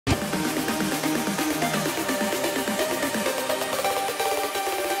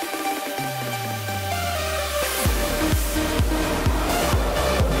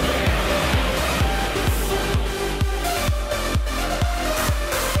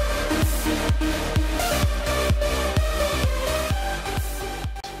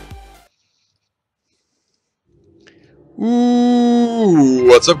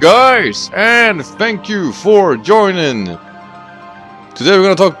What's up, guys? And thank you for joining. Today we're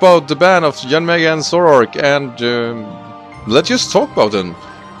gonna talk about the ban of Yanmega and Zoroarc, and let's just talk about them.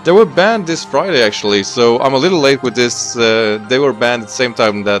 They were banned this Friday, actually, so I'm a little late with this. They were banned at the same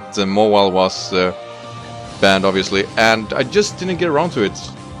time that SMOGON was banned, obviously, and I just didn't get around to it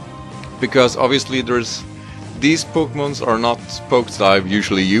because obviously these Pokemons are not pokes that I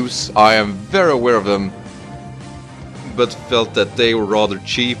usually use. I am very aware of them, but felt that they were rather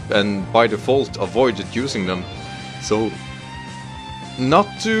cheap and by default avoided using them. So, not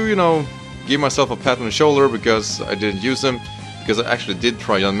to, you know, give myself a pat on the shoulder because I didn't use them, because I actually did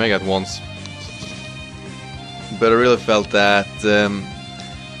try Yanmega at once. But I really felt that the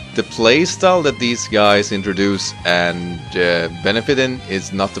playstyle that these guys introduce and benefit in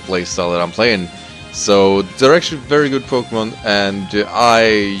is not the playstyle that I'm playing. So they're actually very good Pokemon, and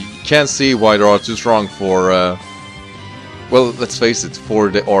I can't see why they are too strong for, well, let's face it, for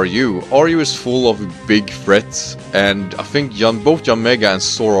the RU. RU is full of big threats, and I think both Yanmega and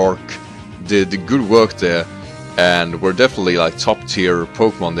Zoroarc did good work there, and were definitely like top tier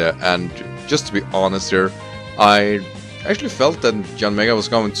Pokemon there. And just to be honest here, I actually felt that Yanmega was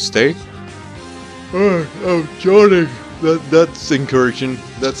going to stay. Oh, Johnny, that's encouraging.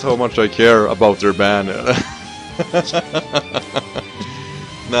 That's how much I care about their ban.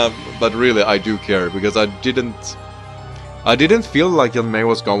 No, but really, I do care, because I didn't feel like Yanmega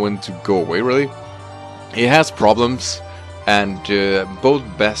was going to go away, really. He has problems, and both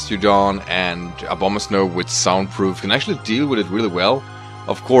Bastiodon and Abomasnow with Soundproof can actually deal with it really well.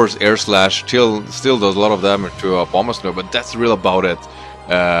 Of course, Air Slash still does a lot of damage to Abomasnow, but that's real about it.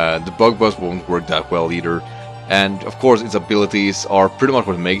 The Bug Buzz won't work that well either. And of course, its abilities are pretty much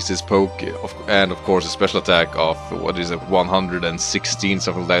what makes this poke. And of course, a special attack of, what is it, 116,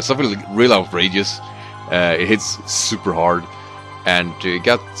 something like that. Something really outrageous. It hits super hard, and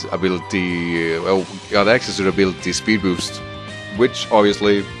got access to the ability Speed Boost, which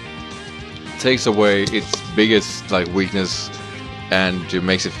obviously takes away its biggest weakness and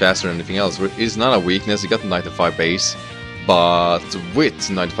makes it faster than anything else. It's not a weakness. You got the 95 base, but with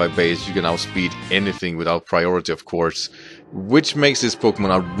 95 base you can outspeed anything without priority, of course, which makes this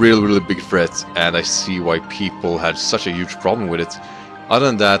Pokemon a really big threat, and I see why people had such a huge problem with it. Other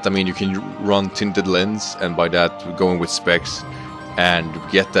than that, I mean, you can run Tinted Lens, and by that going with specs and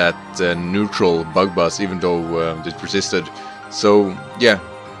get that neutral Bug Buzz, even though it persisted. So yeah,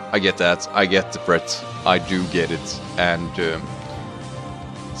 I get that. I get the threat. I do get it, and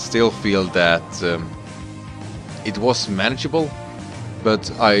still feel that it was manageable. But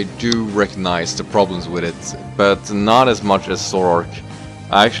I do recognize the problems with it, but not as much as Zoroarc.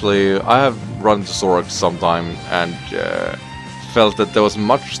 Actually, I have run into Zoroarc sometime, and felt that that was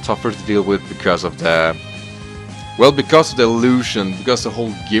much tougher to deal with because of the illusion, because the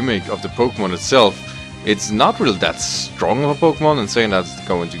whole gimmick of the Pokemon itself. It's not really that strong of a Pokemon, and saying that's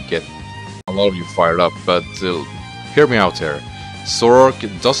going to get a lot of you fired up, but hear me out here. Zoroarc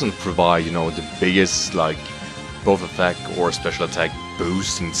doesn't provide, you know, the biggest both attack or special attack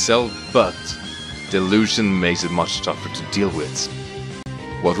boost in itself, but the illusion makes it much tougher to deal with.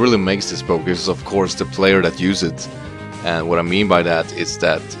 What really makes this Pokemon is, of course, the player that uses it. And what I mean by that is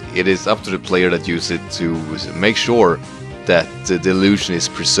that it is up to the player that uses it to make sure that the illusion is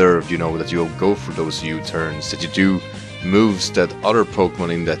preserved, you know, that you'll go for those U-turns, that you do moves that other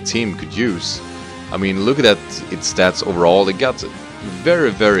Pokemon in that team could use. I mean, look at its stats overall. It got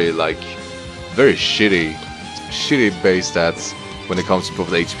very shitty base stats when it comes to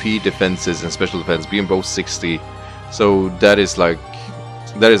both HP, defenses, and special defense, being both 60. So that is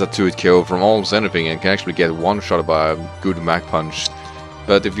a 2-hit KO from almost anything, and can actually get one-shot by a good Mach Punch.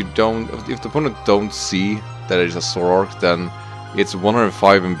 But if the opponent don't see that it is a Zoroarc, then it's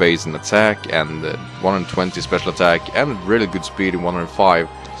 105 in base and attack, and 120 special attack, and really good speed in 105.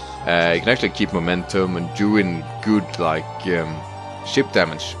 You can actually keep momentum and doing good ship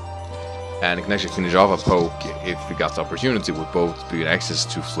damage. And you can actually finish off a poke if you got the opportunity, with both being access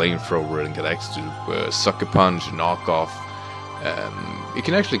to Flamethrower and get access to Sucker Punch, Knockoff. You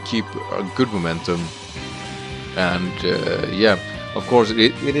can actually keep a good momentum, and yeah, of course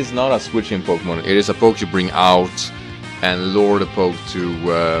it is not a switching Pokemon. It is a poke you bring out and lure the poke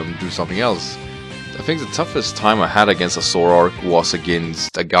to do something else. I think the toughest time I had against a Zoroarc was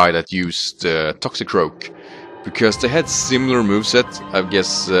against a guy that used Toxicroak, because they had similar moveset. I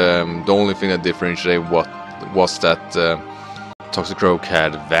guess the only thing that differentiated was that Toxicroak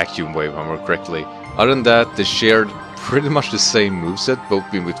had Vacuum Wave, if I remember correctly. Other than that, they shared pretty much the same moveset, both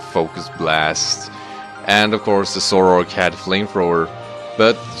being with Focus Blast, and of course the Zoroarc had Flamethrower.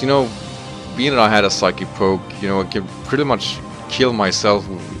 But you know, being that I had a Psychic Poke, you know, I can pretty much kill myself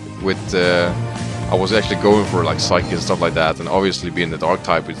with I was actually going for like Psychic and stuff like that, and obviously being the Dark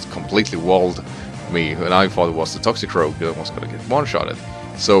type, it completely walled me, and I thought it was the Toxicroak that was gonna get one-shotted.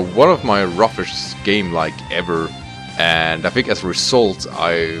 So one of my roughest game like ever, and I think as a result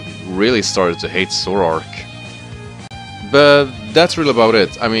I really started to hate Zoroarc. But that's really about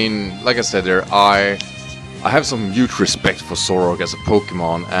it. I mean, like I said there, I have some huge respect for Zoroarc as a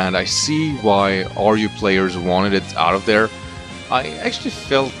Pokemon, and I see why RU players wanted it out of there. I actually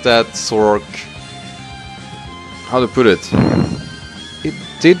felt that Zoroarc, how to put it, it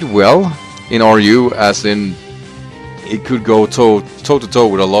did well in RU, as in it could go toe to toe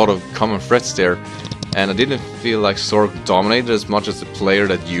with a lot of common threats there, and I didn't feel like Zoroarc dominated as much as the player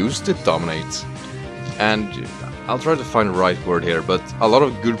that used it dominates. And I'll try to find the right word here, but a lot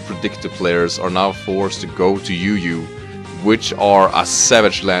of good predictor players are now forced to go to UU, which are a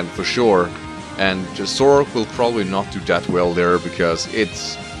savage land for sure, and Zoroarc will probably not do that well there because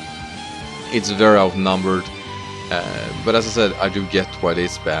it's very outnumbered. But as I said, I do get why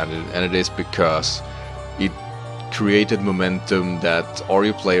it's banned, and it is because it created momentum that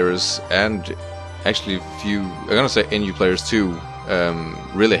RU players and actually few, I'm gonna say NU players too,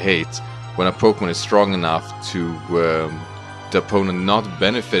 really hate. When a Pokemon is strong enough to the opponent not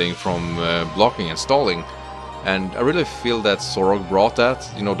benefiting from blocking and stalling, and I really feel that Zoroarc brought that,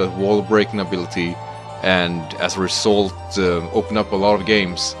 you know, that wall breaking ability, and as a result opened up a lot of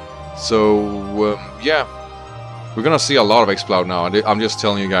games. So yeah, we're gonna see a lot of Exploud now. I'm just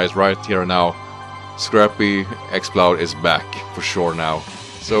telling you guys right here and now, Scrappy Exploud is back for sure now.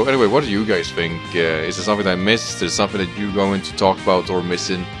 So anyway, what do you guys think? Is there something I missed? Is there something that you're going to talk about or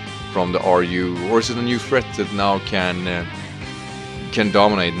missing from the RU, or is it a new threat that now can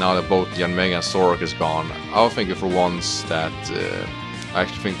dominate now that both Yanmega and Zoroarc is gone? I was thinking for once that I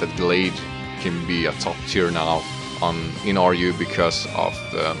actually think that Glade can be a top tier now in RU because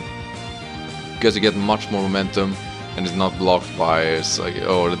you get much more momentum and it's not blocked by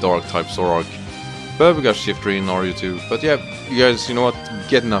the Dark type Zoroarc. But we got Shiftry in RU too. But yeah, you guys, you know what?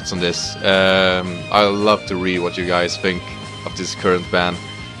 Get nuts on this. I love to read what you guys think of this current ban.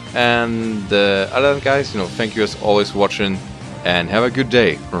 And other than that, guys, you know, thank you as always for watching, and have a good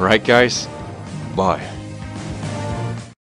day. Alright, guys? Bye.